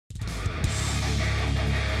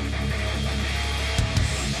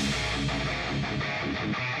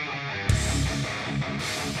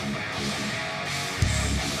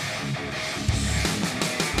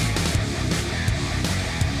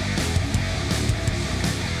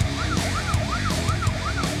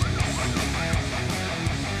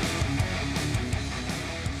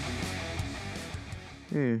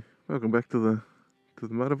Welcome back to the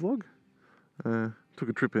motor vlog. Took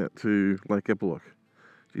a trip out to Lake Eppalock.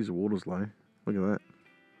 Geez, the water's low. Look at that.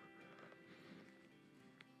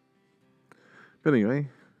 But anyway,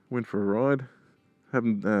 went for a ride.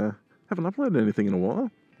 Haven't uploaded anything in a while.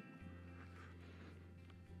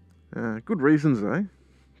 Good reasons though.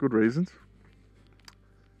 Good reasons.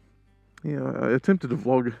 Yeah, I attempted to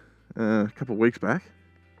vlog a couple of weeks back,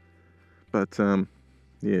 but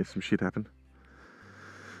yeah, some shit happened.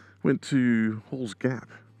 Went to Hall's Gap,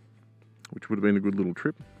 which would have been a good little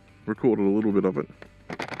trip. Recorded a little bit of it.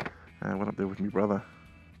 Went up there with my brother,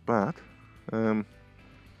 but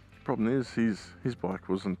problem is his bike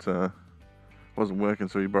wasn't working,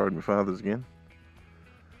 so he borrowed my father's again,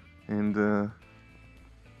 and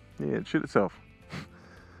yeah, it shit itself.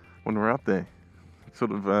 When we were up there, it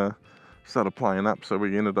sort of started playing up, so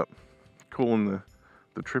we ended up calling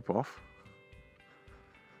the trip off,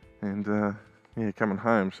 and yeah, coming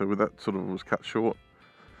home. So with that, sort of was cut short.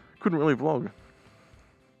 Couldn't really vlog.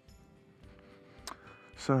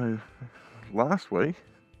 So last week,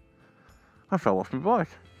 I fell off my bike.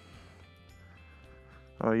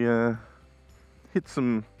 I hit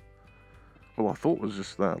some, well, I thought it was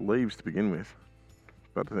just leaves to begin with,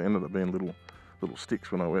 but it ended up being little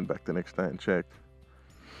sticks when I went back the next day and checked.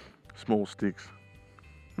 Small sticks.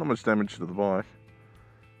 Not much damage to the bike.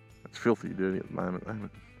 It's filthy dirty at the moment though,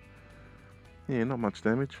 but yeah, not much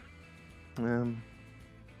damage. The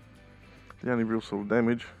only real sort of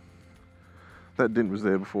damage, that dent was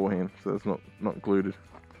there beforehand, so that's not included.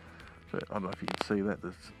 So I don't know if you can see that.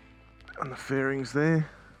 There's on the fairings there,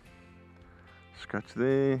 scratch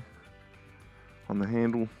there, on the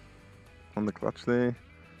handle, on the clutch there,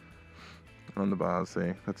 on the bars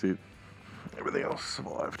there. That's it. Everything else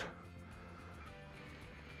survived.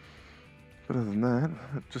 But other than that,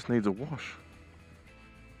 it just needs a wash.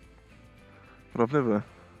 But I don't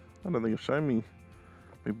think I've shown me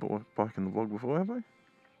bike in the vlog before, have I?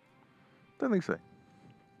 Don't think so.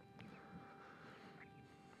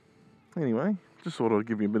 Anyway, just thought I'd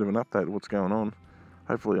give you a bit of an update of what's going on.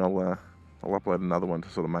 Hopefully I'll upload another one to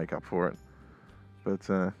sort of make up for it.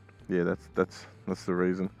 But yeah, that's the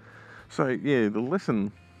reason. So yeah, the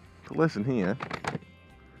lesson here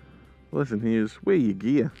is wear your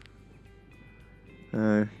gear.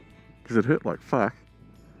 Because it hurt like fuck,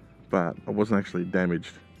 but I wasn't actually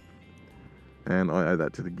damaged, and I owe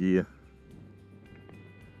that to the gear.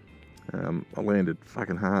 I landed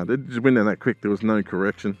fucking hard. It just went down that quick. There was no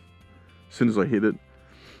correction. As soon as I hit it,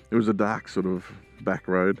 it was a dark sort of back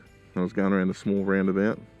road. I was going around a small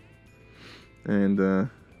roundabout, and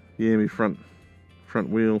yeah, my front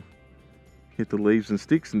wheel hit the leaves and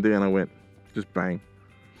sticks, and down I went, just bang.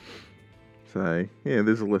 So yeah,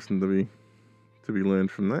 there's a lesson to be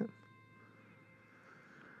learned from that.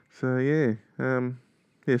 So yeah,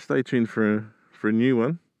 yeah, stay tuned for a new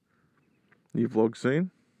one, new vlog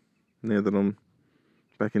soon. Now that I'm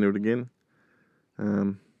back into it again.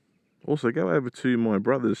 Also, go over to my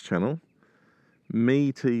brother's channel,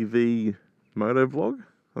 Me TV Moto Vlog,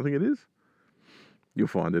 I think it is. You'll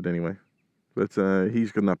find it anyway. But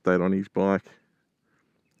he's got an update on his bike.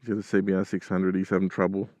 He's got a CBR600. He's having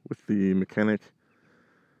trouble with the mechanic.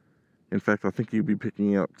 In fact, I think he'll be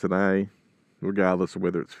picking it up today, regardless of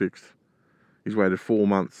whether it's fixed. He's waited 4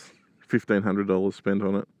 months, $1,500 spent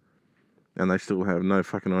on it, and they still have no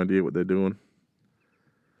fucking idea what they're doing.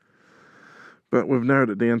 But we've narrowed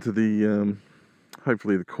it down to the,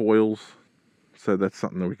 hopefully the coils, so that's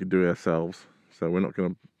something that we could do ourselves. So we're not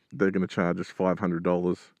going to, they're going to charge us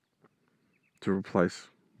 $500 to replace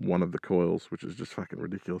one of the coils, which is just fucking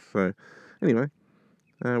ridiculous. So anyway,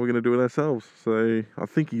 we're going to do it ourselves. So I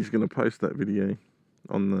think he's going to post that video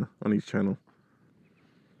on his channel,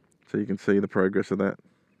 so you can see the progress of that.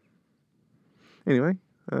 Anyway,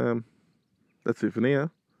 that's it for now,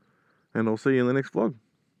 and I'll see you in the next vlog.